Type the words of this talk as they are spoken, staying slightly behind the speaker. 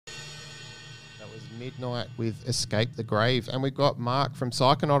That was Midnight with Escape the Grave. And we've got Mark from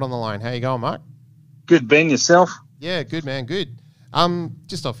Psychonaut on the line. How you going, Mark? Good, Ben. Yourself? Yeah, good, man. Good.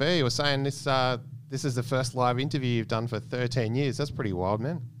 Just off air, you were saying this is the first live interview you've done for 13 years. That's pretty wild,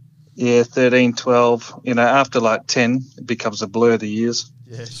 man. Yeah, 13, 12. You know, after like 10, it becomes a blur, the years.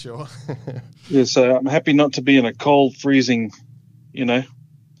 Yeah, sure. Yeah, so I'm happy not to be in a cold, freezing, you know,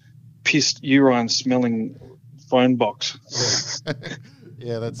 pissed, urine-smelling phone box.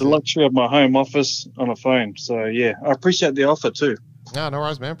 Yeah, that's the luxury of my home office on a phone. So, yeah, I appreciate the offer too. No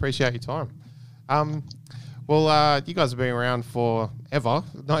worries, man. Appreciate your time. Well, you guys have been around forever,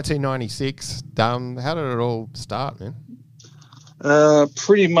 1996. How did it all start, man?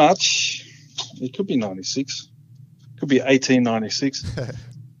 Pretty much, it could be 96. Could be 1896.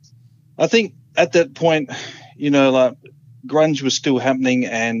 I think at that point, you know, like grunge was still happening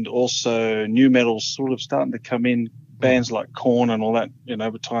and also new metal sort of starting to come in. Bands like Korn and all that, you know,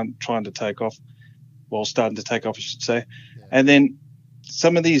 were trying to take off. Well, starting to take off, I should say. Yeah. And then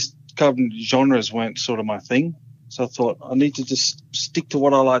some of these kind of genres weren't sort of my thing. So I thought I need to just stick to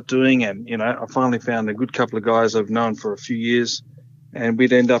what I like doing. And, you know, I finally found a good couple of guys I've known for a few years. And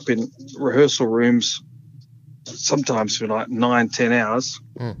we'd end up in rehearsal rooms sometimes for like 9-10 hours.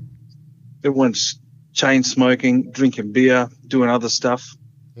 Everyone's chain smoking, drinking beer, doing other stuff.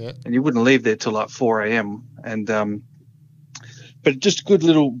 Yeah. And you wouldn't leave there till like 4 a.m. And but just a good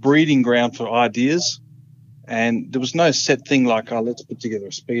little breeding ground for ideas. And there was no set thing like, oh, let's put together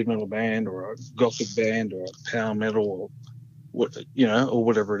a speed metal band or a gothic band or a power metal or what, you know, or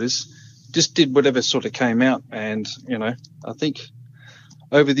whatever it is. Just did whatever sort of came out. And, you know, I think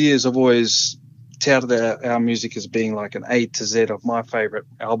over the years I've always touted our music as being like an A to Z of my favorite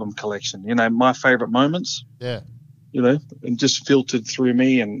album collection, you know, my favorite moments. Yeah. You know, and just filtered through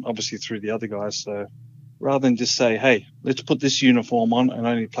me and obviously through the other guys. So rather than just say, hey, let's put this uniform on and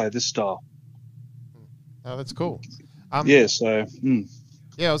only play this style. Oh, that's cool. Yeah, so...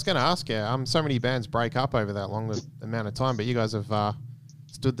 Yeah, I was going to ask you, so many bands break up over that long amount of time, but you guys have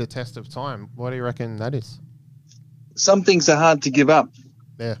stood the test of time. What do you reckon that is? Some things are hard to give up.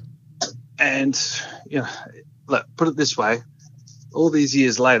 Yeah. And, you know, look, put it this way, all these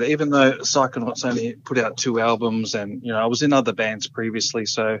years later, even though Psychonaut's only put out 2 albums and, you know, I was in other bands previously,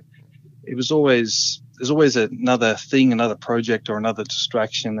 so it was there's always another thing, another project or another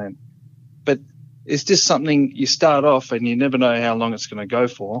distraction. But it's just something you start off and you never know how long it's going to go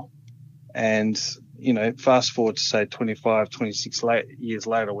for. And, you know, fast forward to say 25, 26 years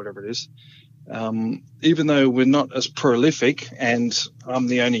later, whatever it is, even though we're not as prolific and I'm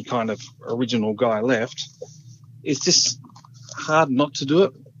the only kind of original guy left, it's just hard not to do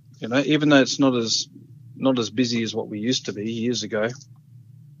it, you know, even though it's not as busy as what we used to be years ago.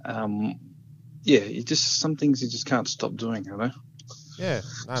 Yeah, some things you just can't stop doing, you know. Yeah,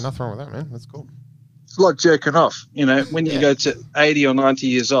 no, nothing wrong with that, man. That's cool. It's like jerking off, you know. When you go to 80 or 90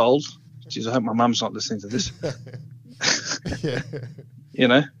 years old, geez, I hope my mum's not listening to this. Yeah. You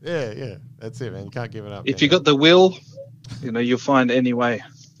know. Yeah, that's it, man. You can't give it up. If you got the will, you know, you'll find any way.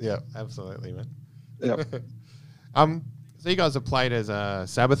 Yeah, absolutely, man. Yep. So you guys have played as a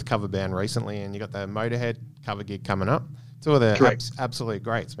Sabbath cover band recently, and you got the Motorhead cover gig coming up. 2 of the absolute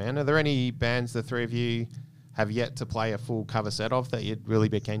greats, man. Are there any bands the 3 of you have yet to play a full cover set of that you'd really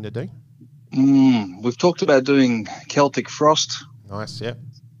be keen to do? We've talked about doing Celtic Frost. Nice, yeah.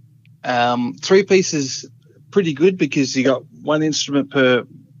 3 pieces, pretty good because you got 1 instrument per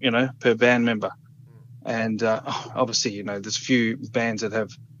band member. And obviously, you know, there's few bands that have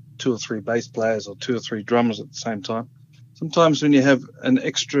 2 or 3 bass players or 2 or 3 drummers at the same time. Sometimes when you have an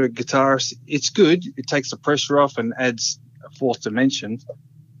extra guitarist, it's good. It takes the pressure off and adds a 4th dimension.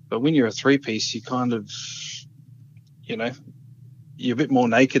 But when you're a 3-piece, you kind of, you know, you're a bit more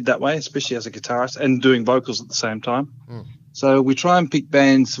naked that way, especially as a guitarist and doing vocals at the same time. So we try and pick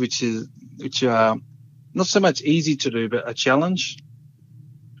bands which are not so much easy to do, but a challenge.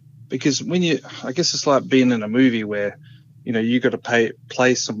 Because I guess it's like being in a movie where, you know, you got to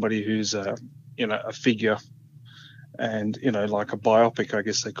play somebody who's a figure, and, you know, like a biopic, I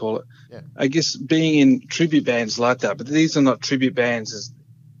guess they call it. Yeah. I guess being in tribute bands like that, but these are not tribute bands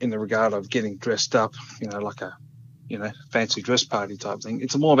in the regard of getting dressed up, you know, like a, you know, fancy dress party type thing.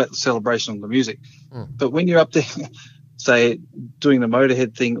 It's more about the celebration of the music. But when you're up there, say, doing the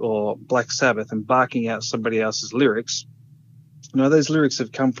Motorhead thing or Black Sabbath and barking out somebody else's lyrics, you know, those lyrics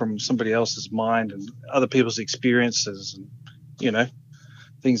have come from somebody else's mind and other people's experiences and, you know,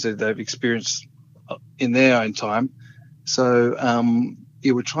 things that they've experienced in their own time. So,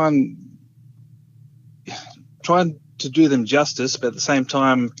 we're trying to do them justice, but at the same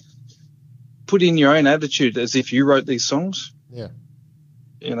time, put in your own attitude as if you wrote these songs. Yeah.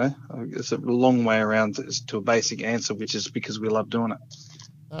 You know, it's a long way around to a basic answer, which is because we love doing it.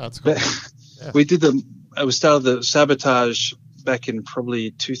 Oh, that's cool. Yeah. We started the Sabotage back in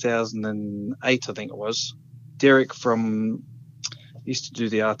probably 2008, I think it was. Derek used to do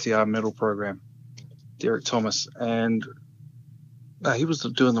the RTR metal program, Derek Thomas, and he was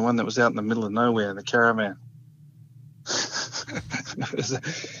doing the one that was out in the middle of nowhere in the caravan.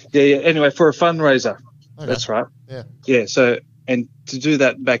 Yeah. Anyway, for a fundraiser. Okay. That's right. Yeah. So, and to do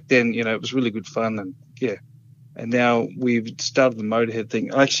that back then, you know, it was really good fun, and yeah. And now we've started the Motorhead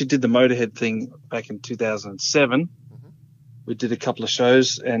thing. I actually did the Motorhead thing back in 2007. Mm-hmm. We did a couple of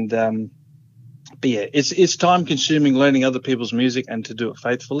shows, and but yeah, it's time consuming learning other people's music and to do it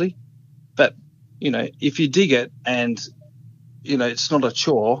faithfully. But you know, if you dig it and you know it's not a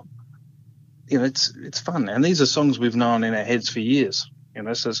chore, you know it's fun. And these are songs we've known in our heads for years. You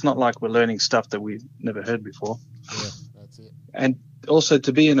know, so it's not like we're learning stuff that we've never heard before. Yeah, that's it. And also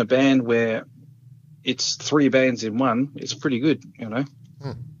to be in a band where it's 3 bands in one, it's pretty good, you know.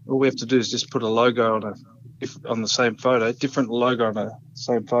 All we have to do is just put a logo on the same photo, different logo on the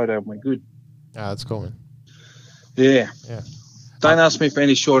same photo, and we're good. Ah, that's cool, man. Yeah. Don't ask me for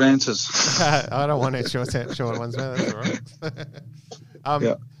any short answers. I don't want any short ones, man. That's all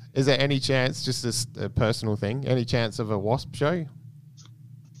right. Is there any chance, just as a personal thing, any chance of a Wasp show?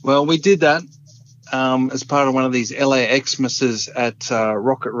 Well, we did that as part of one of these LA Xmas's at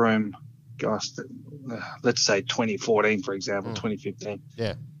Rocket Room, gosh, let's say 2014, for example, 2015.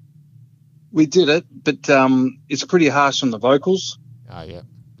 Yeah. We did it, but it's pretty harsh on the vocals. Oh, yeah.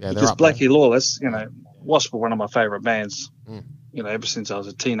 Because Blackie Lawless, you know, Wasp were one of my favourite bands, you know, ever since I was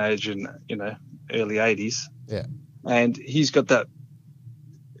a teenager in, you know, early 80s. Yeah. And he's got that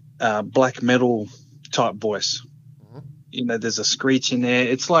black metal type voice. You know, there's a screech in there.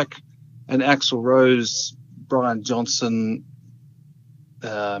 It's like an Axl Rose, Brian Johnson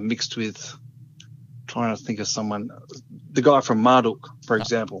mixed with, trying to think of someone, the guy from Marduk, for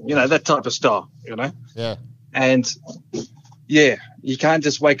example. You know, that type of style, you know? Yeah. And, yeah, you can't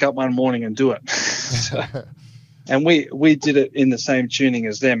just wake up one morning and do it. And we did it in the same tuning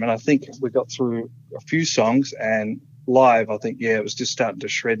as them. And I think we got through a few songs, and live, I think, yeah, it was just starting to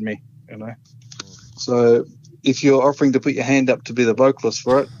shred me, you know? So if you're offering to put your hand up to be the vocalist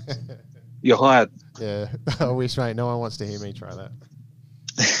for it, you're hired. Yeah, I wish, mate. No one wants to hear me try that.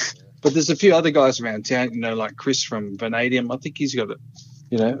 But there's a few other guys around town, you know, like Chris from Vanadium. I think he's got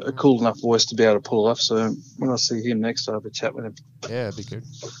a cool enough voice to be able to pull off. So when I see him next, I'll have a chat with him. Yeah, it'd be good.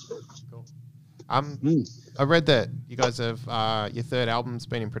 Cool. I read that you guys have your third album's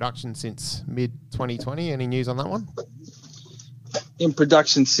been in production since mid 2020. Any news on that one? In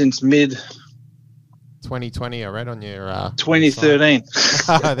production since mid 2020, I read on your 2013.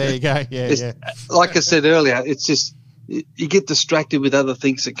 There you go. Yeah. Like I said earlier, it's just you get distracted with other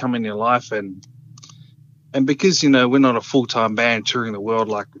things that come in your life, and because you know we're not a full-time band touring the world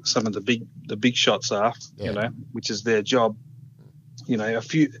like some of the big shots are, you know, which is their job. You know, a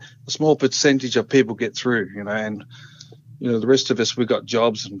small percentage of people get through, you know, and you know the rest of us, we've got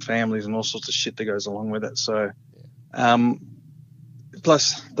jobs and families and all sorts of shit that goes along with it. So,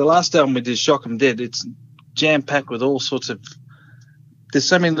 plus the last album we did, Shock 'Em Dead, it's jam-packed with all sorts of, there's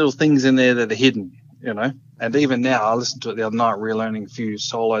so many little things in there that are hidden, you know. And even now, I listened to it the other night, relearning a few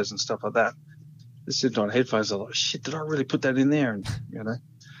solos and stuff like that. Listening on headphones, I was like, shit, did I really put that in there? And you know,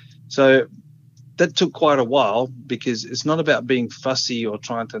 so that took quite a while, because it's not about being fussy or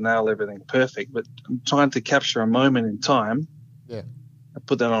trying to nail everything perfect, but I'm trying to capture a moment in time. Yeah. And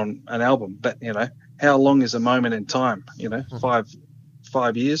put that on an album. But you know, how long is a moment in time? You know,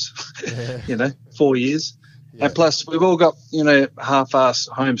 5 years, you know, 4 years. Yeah. And plus we've all got, you know, half-ass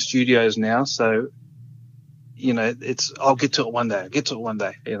home studios now. So, you know, it's, I'll get to it one day,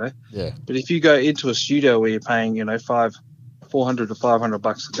 you know. Yeah. But if you go into a studio where you're paying, you know, $400 to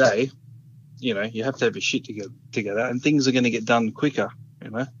 $500 a day, you know, you have to have your shit together, and things are going to get done quicker, you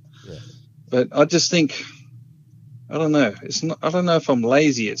know. Yeah. But I just think, I don't know. I don't know if I'm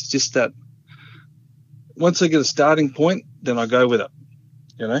lazy. It's just that once I get a starting point, then I go with it,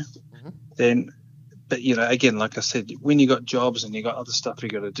 you know. Then, but you know, again, like I said, when you got jobs and you got other stuff you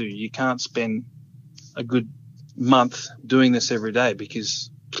got to do, you can't spend a good month doing this every day, because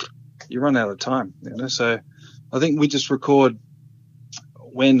you run out of time, you know. So I think we just record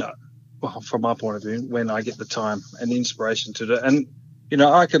when, well, from my point of view, when I get the time and the inspiration to do it. And you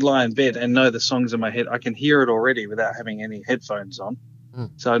know, I could lie in bed and know the songs in my head. I can hear it already without having any headphones on.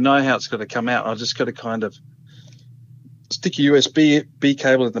 So I know how it's got to come out. I just got to kind of stick a USB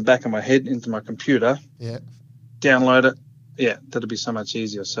cable in the back of my head into my computer. Yeah. Download it. Yeah, that'll be so much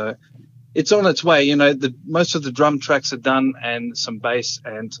easier. So it's on its way. You know, most of the drum tracks are done and some bass,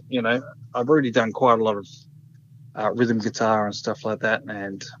 and you know, I've already done quite a lot of rhythm guitar and stuff like that,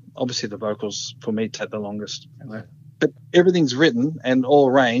 and obviously the vocals for me take the longest. You know? But everything's written and all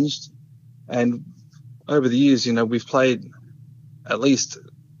arranged, and over the years, you know, we've played at least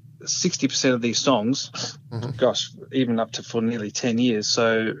 60% of these songs. Gosh, even up to for nearly 10 years.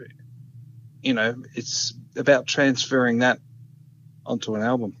 So, you know, it's about transferring that onto an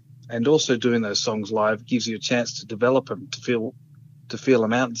album, and also doing those songs live gives you a chance to develop them, to feel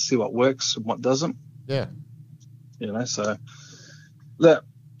them out and see what works and what doesn't. Yeah. You know, so look,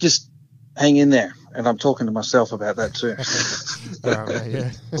 just hang in there. And I'm talking to myself about that too.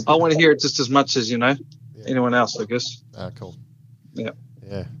 Yeah. I want to hear it just as much as, you know, anyone else, I guess. Cool. Yeah.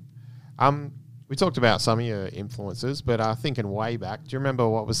 Yeah. We talked about some of your influences, but thinking way back, do you remember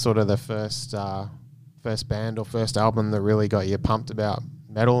what was sort of the first band or first album that really got you pumped about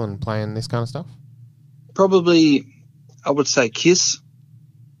metal and playing this kind of stuff? Probably, I would say Kiss.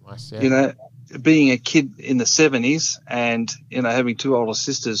 Nice, yeah. You know, being a kid in the 70s and, you know, having two older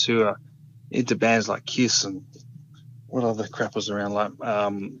sisters who are into bands like Kiss and what other crap was around, like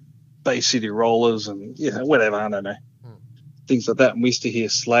Bay City Rollers and, you know, whatever, I don't know. Things like that. And we used to hear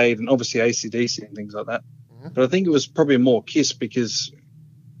Slade and obviously AC/DC and things like that. But I think it was probably more Kiss, because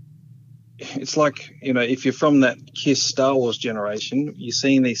it's like, you know, if you're from that Kiss Star Wars generation, you're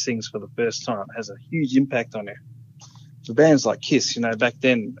seeing these things for the first time. It has a huge impact on you. For bands like Kiss, you know, back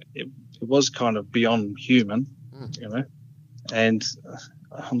then it was kind of beyond human, you know. And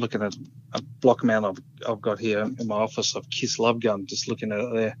I'm looking at a block mount I've got here in my office of Kiss Love Gun, just looking at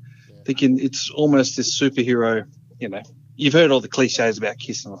it there, thinking it's almost this superhero, you know. You've heard all the cliches about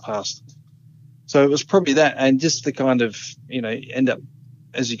Kiss in the past. So it was probably that, and just the kind of, you know, end up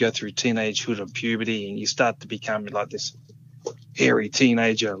as you go through teenagehood and puberty and you start to become like this hairy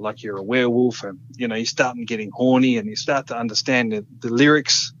teenager, like you're a werewolf, and, you know, you're starting getting horny and you start to understand the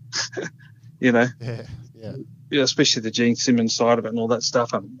lyrics, you know. Yeah, especially the Gene Simmons side of it and all that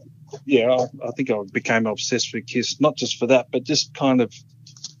stuff. And yeah, I think I became obsessed with Kiss, not just for that, but just kind of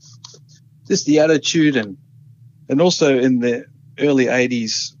just the attitude, and also in the early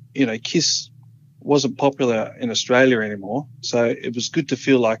 80s, you know, Kiss wasn't popular in Australia anymore. So it was good to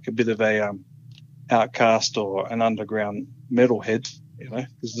feel like a bit of a outcast or an underground metalhead, you know,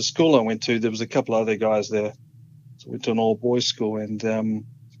 because the school I went to, there was a couple other guys there. So I went to an all-boys school, and a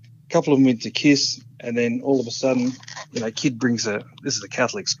couple of them went to Kiss, and then all of a sudden, you know, this is a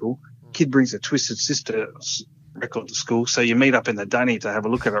Catholic school, kid brings a Twisted Sister record to school. So you meet up in the dunny to have a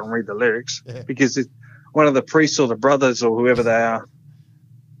look at it and read the lyrics, because one of the priests or the brothers or whoever they are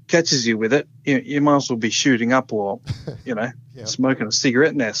catches you with it, you might as well be shooting up or, you know, smoking a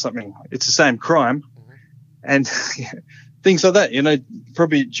cigarette in there, something. It's the same crime. And things like that, you know,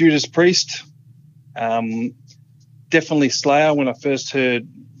 probably Judas Priest, definitely Slayer when I first heard,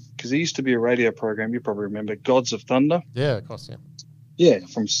 because there used to be a radio program, you probably remember, Gods of Thunder. Yeah, of course, Yeah,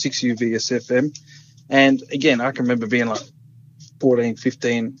 from 6UVSFM. And again, I can remember being like 14,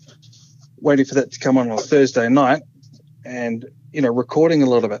 15, waiting for that to come on a Thursday night and, you know, recording a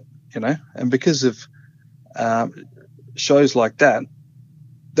lot of it, you know. And because of shows like that,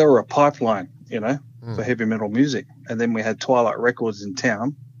 they were a pipeline, you know, for heavy metal music. And then we had Twilight Records in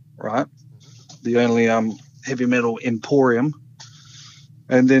town, right? The only heavy metal emporium.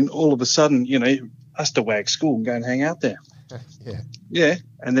 And then all of a sudden, you know, I used to wag school and go and hang out there. Yeah.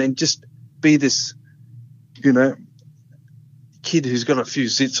 And then just be this, you know, kid who's got a few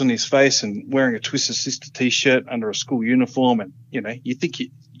zits on his face and wearing a Twisted Sister T-shirt under a school uniform, and, you know, you think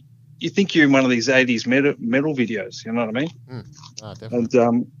you're in one of these 80s metal videos, you know what I mean? Definitely.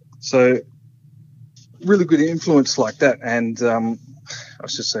 And so really good influence like that, and I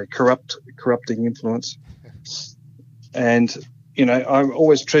should say corrupting influence. And, you know, I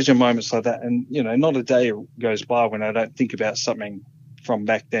always treasure moments like that, and, you know, not a day goes by when I don't think about something from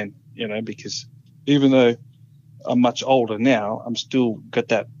back then, you know, because even though I'm much older now, I'm still got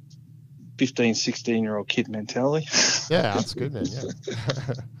that 15, 16-year-old kid mentality. Yeah, that's good, man.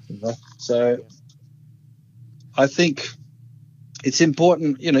 Yeah. So I think it's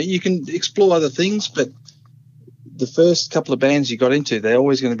important, you know, you can explore other things, but the first couple of bands you got into, they're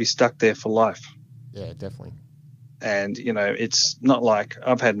always going to be stuck there for life. Yeah, definitely. And, you know, it's not like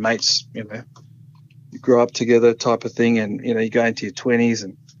I've had mates, you know, you grow up together type of thing, and, you know, you go into your 20s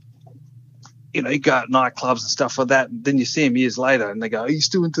and, you know, you go out nightclubs and stuff like that, and then you see them years later and they go, "Are you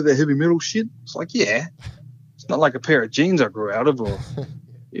still into the heavy metal shit?" It's like, yeah. It's not like a pair of jeans I grew out of, or,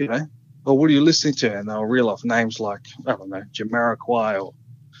 you know, or what are you listening to? And they'll reel off names like, I don't know, Jamiroquai or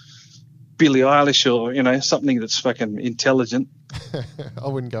Billie Eilish, or, you know, something that's fucking intelligent. I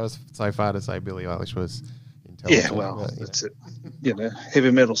wouldn't go so far to say Billie Eilish was intelligent. Yeah, well, but, that's it.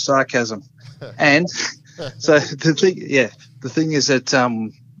 Heavy metal sarcasm. And so the thing is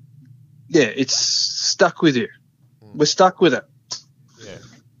that, it's stuck with you. We're stuck with it. Yeah.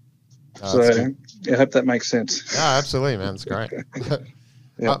 So I hope that makes sense. Yeah, absolutely, man. It's great.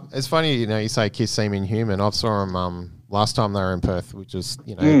 Yeah. It's funny, you say Kiss seem inhuman. I saw them last time they were in Perth, which is,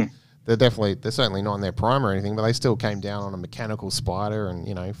 they're certainly not in their prime or anything, but they still came down on a mechanical spider and,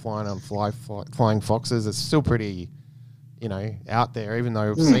 flying on flying foxes. It's still pretty, out there, even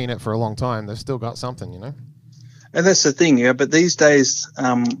though we've seen it for a long time. They've still got something, And that's the thing, yeah. But these days,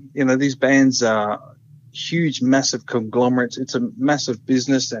 these bands are huge, massive conglomerates. It's a massive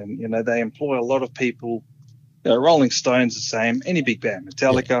business, and they employ a lot of people. Rolling Stones the same. Any big band,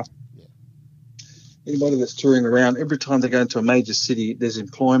 Metallica. Yeah. Anybody that's touring around, every time they go into a major city, there's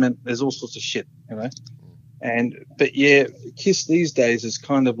employment. There's all sorts of shit, But Kiss these days is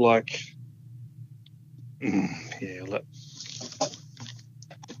kind of like, look,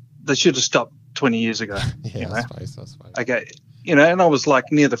 they should have stopped 20 years ago. Yeah, I suppose. Okay, and I was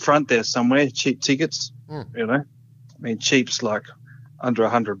like near the front there somewhere, cheap tickets. I mean, cheap's like under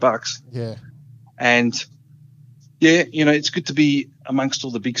 $100. Yeah, and it's good to be amongst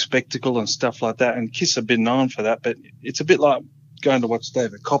all the big spectacle and stuff like that. And Kiss have been known for that, but it's a bit like going to watch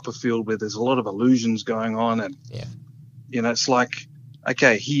David Copperfield, where there's a lot of illusions going on, and it's like,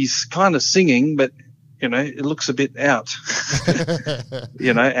 okay, he's kind of singing, but it looks a bit out,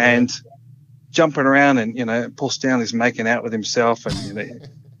 and jumping around, and Paul Stanley's making out with himself, and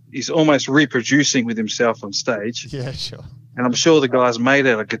he's almost reproducing with himself on stage. Yeah, sure. And I'm sure the guy's made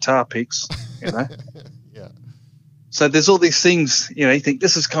out of guitar picks, Yeah. So there's all these things, you think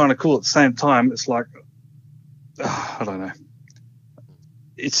this is kind of cool. At the same time, it's like, I don't know.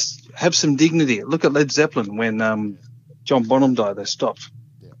 It's have some dignity. Look at Led Zeppelin when John Bonham died. They stopped.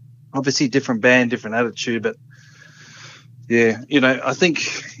 Yeah. Obviously, different band, different attitude, but I think.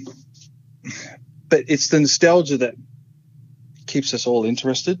 But it's the nostalgia that keeps us all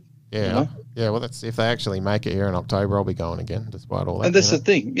interested. Yeah. Yeah. Well, that's if they actually make it here in October, I'll be going again, despite all that. And that's the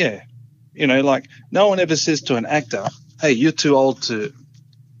thing. Yeah. Like no one ever says to an actor, hey, you're too old to,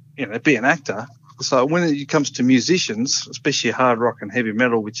 be an actor. So when it comes to musicians, especially hard rock and heavy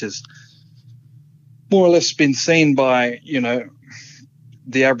metal, which has more or less been seen by,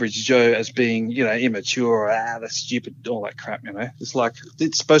 the average Joe as being, immature, or, that's stupid, all that crap, It's like,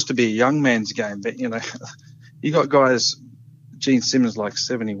 it's supposed to be a young man's game, but, you got guys, Gene Simmons, like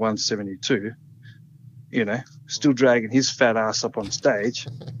 71, 72, still dragging his fat ass up on stage.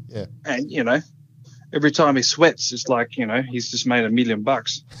 Yeah. And, every time he sweats, it's like, he's just made $1 million.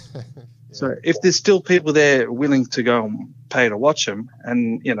 Yeah. So if there's still people there willing to go and pay to watch him,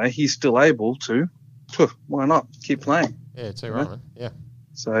 and, he's still able to, why not keep playing? Yeah, too right, man. Yeah.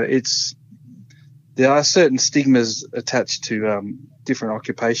 So there are certain stigmas attached to different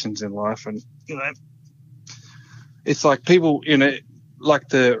occupations in life. And, it's like people, like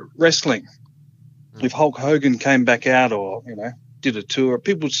the wrestling. If Hulk Hogan came back out or, did a tour,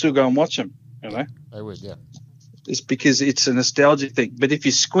 people would still go and watch him, They would, yeah. It's because it's a nostalgic thing. But if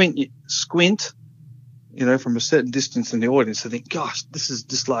you squint, from a certain distance in the audience, I think, gosh, this is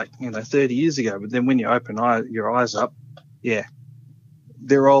just like, 30 years ago. But then when you open your eyes up, yeah,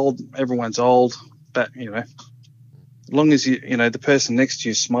 they're old. Everyone's old. But, as long as the person next to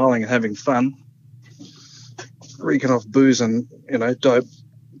you is smiling and having fun, reeking off booze and, dope,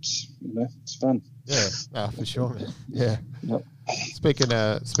 it's fun. Yeah, for sure, man. Yeah. Yep. Speaking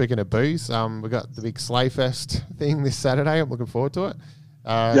of booze, we got the big Sleigh Fest thing this Saturday. I'm looking forward to it.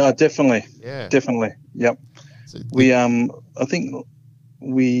 Yeah, definitely. Yeah, definitely. Yep. So We I think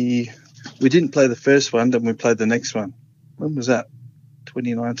we didn't play the first one, then we played the next one. When was that?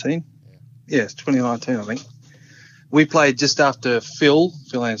 2019. Yeah, it's 2019, I think. We played just after Phil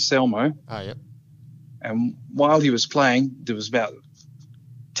Anselmo. Oh, yep. And while he was playing, there was about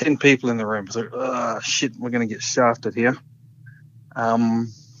 10 people in the room. I thought, shit, we're going to get shafted here.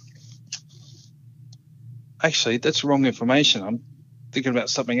 Actually, that's wrong information. I'm thinking about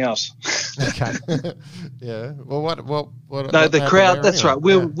something else. Okay. Yeah. Well, what? No, the crowd. That's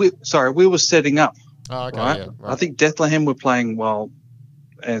anyway? right. We were setting up. Oh, okay. Right? Yeah, right. I think Bethlehem were playing while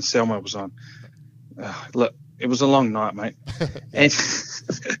Anselmo was on. Look, it was a long night, mate. And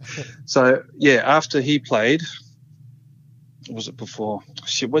so, yeah, after he played, was it before?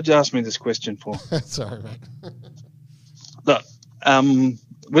 Shit, what'd you ask me this question for? Sorry, mate. Look,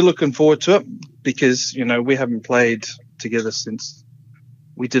 we're looking forward to it because, we haven't played together since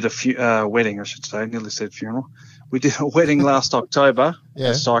we did a wedding, I should say. I nearly said funeral. We did a wedding last October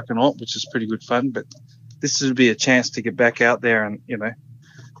at Psychonaut, which is pretty good fun. But this would be a chance to get back out there. And,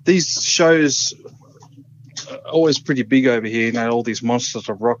 these shows are always pretty big over here, all these Monsters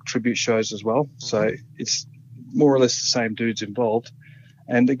of Rock tribute shows as well. So it's more or less the same dudes involved.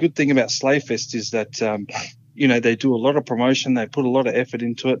 And the good thing about Slayfest is that, they do a lot of promotion. They put a lot of effort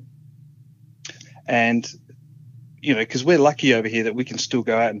into it. And, because we're lucky over here that we can still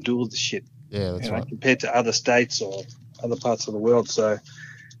go out and do all the shit. Yeah, that's right. Compared to other states or other parts of the world. So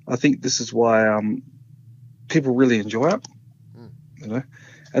I think this is why people really enjoy it.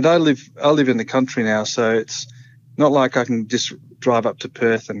 And I live in the country now, so it's not like I can just drive up to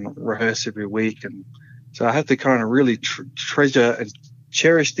Perth and rehearse every week. And so I have to kind of really treasure and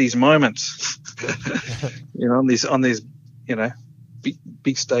cherish these moments, on these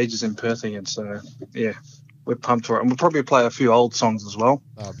big stages in Perth again. So yeah, we're pumped for it, and we'll probably play a few old songs as well.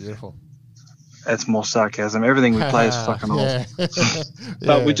 Oh, beautiful. That's more sarcasm. Everything we play is fucking old.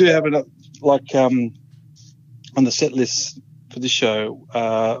 But we do have it on the set list for this show.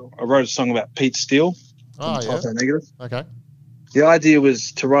 I wrote a song about Pete Steele. Typo Negative. Okay. The idea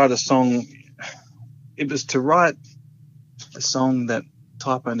was to write a song. It was to write a song that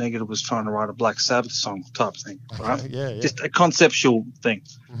Typo Negative was trying to write a Black Sabbath song type thing, right? Yeah. Just a conceptual thing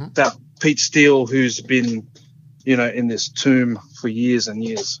about Pete Steele, who's been, in this tomb for years and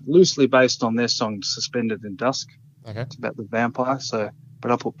years, loosely based on their song Suspended in Dusk. Okay. It's about the vampire.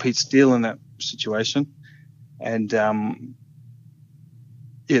 But I put Pete Steele in that situation. And,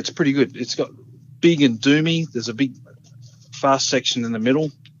 it's pretty good. It's got big and doomy. There's a big fast section in the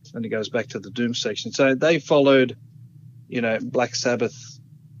middle, and it goes back to the doom section. So they followed, Black Sabbath,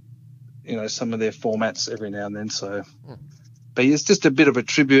 some of their formats every now and then. So, but it's just a bit of a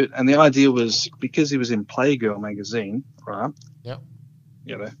tribute. And the idea was because he was in Playgirl magazine, right? Yeah.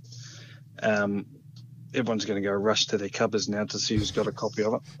 Everyone's going to go rush to their cupboards now to see who's got a copy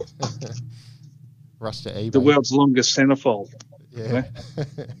of it. Rush to eBay. The world's longest centerfold. Yeah.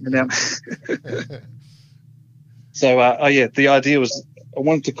 So, the idea was I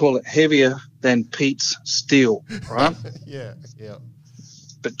wanted to call it Heavier Than Pete's Steel, right? Yeah.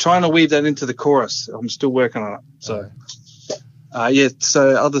 But trying to weave that into the chorus, I'm still working on it. So,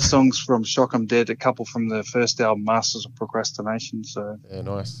 so other songs from Shock 'Em Dead, a couple from the first album, Masters of Procrastination. So, yeah,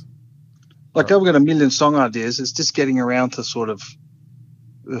 nice. I've got a million song ideas. It's just getting around to sort of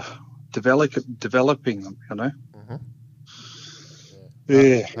developing them,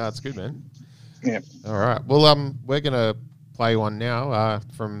 Yeah. That's good, man. Yeah. All right. Well, we're gonna play one now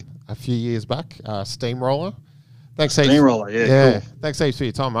from a few years back, Steamroller. Thanks, Steamroller. Yeah. Cool. Thanks, heaps for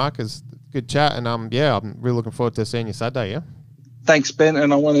your time, Mark. It's good chat, and I'm really looking forward to seeing you Saturday. Yeah. Thanks, Ben.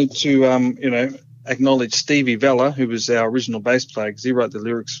 And I wanted to acknowledge Stevie Vella, who was our original bass player, because he wrote the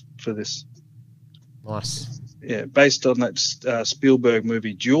lyrics for this. Nice. Yeah, based on that Spielberg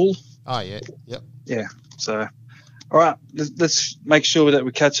movie Duel. Oh yeah. Yep. Yeah. So. All right, let's make sure that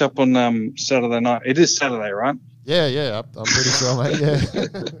we catch up on Saturday night. It is Saturday, right? Yeah, I'm pretty sure, mate.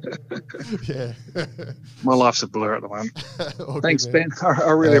 Yeah. My life's a blur at the moment. Thanks, Ben.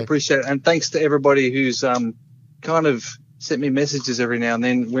 I really appreciate it. And thanks to everybody who's kind of sent me messages every now and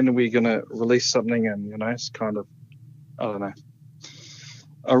then. When are we going to release something? And, it's kind of, I don't know.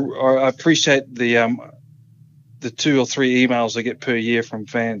 I appreciate the 2 or 3 emails I get per year from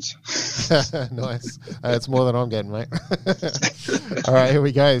fans. Nice. It's more than I'm getting, mate. All right, here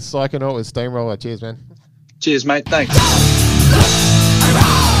we go. Psychonaut with Steamroller. Cheers, man. Cheers, mate. Thanks.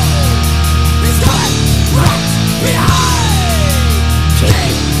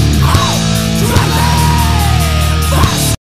 Behind.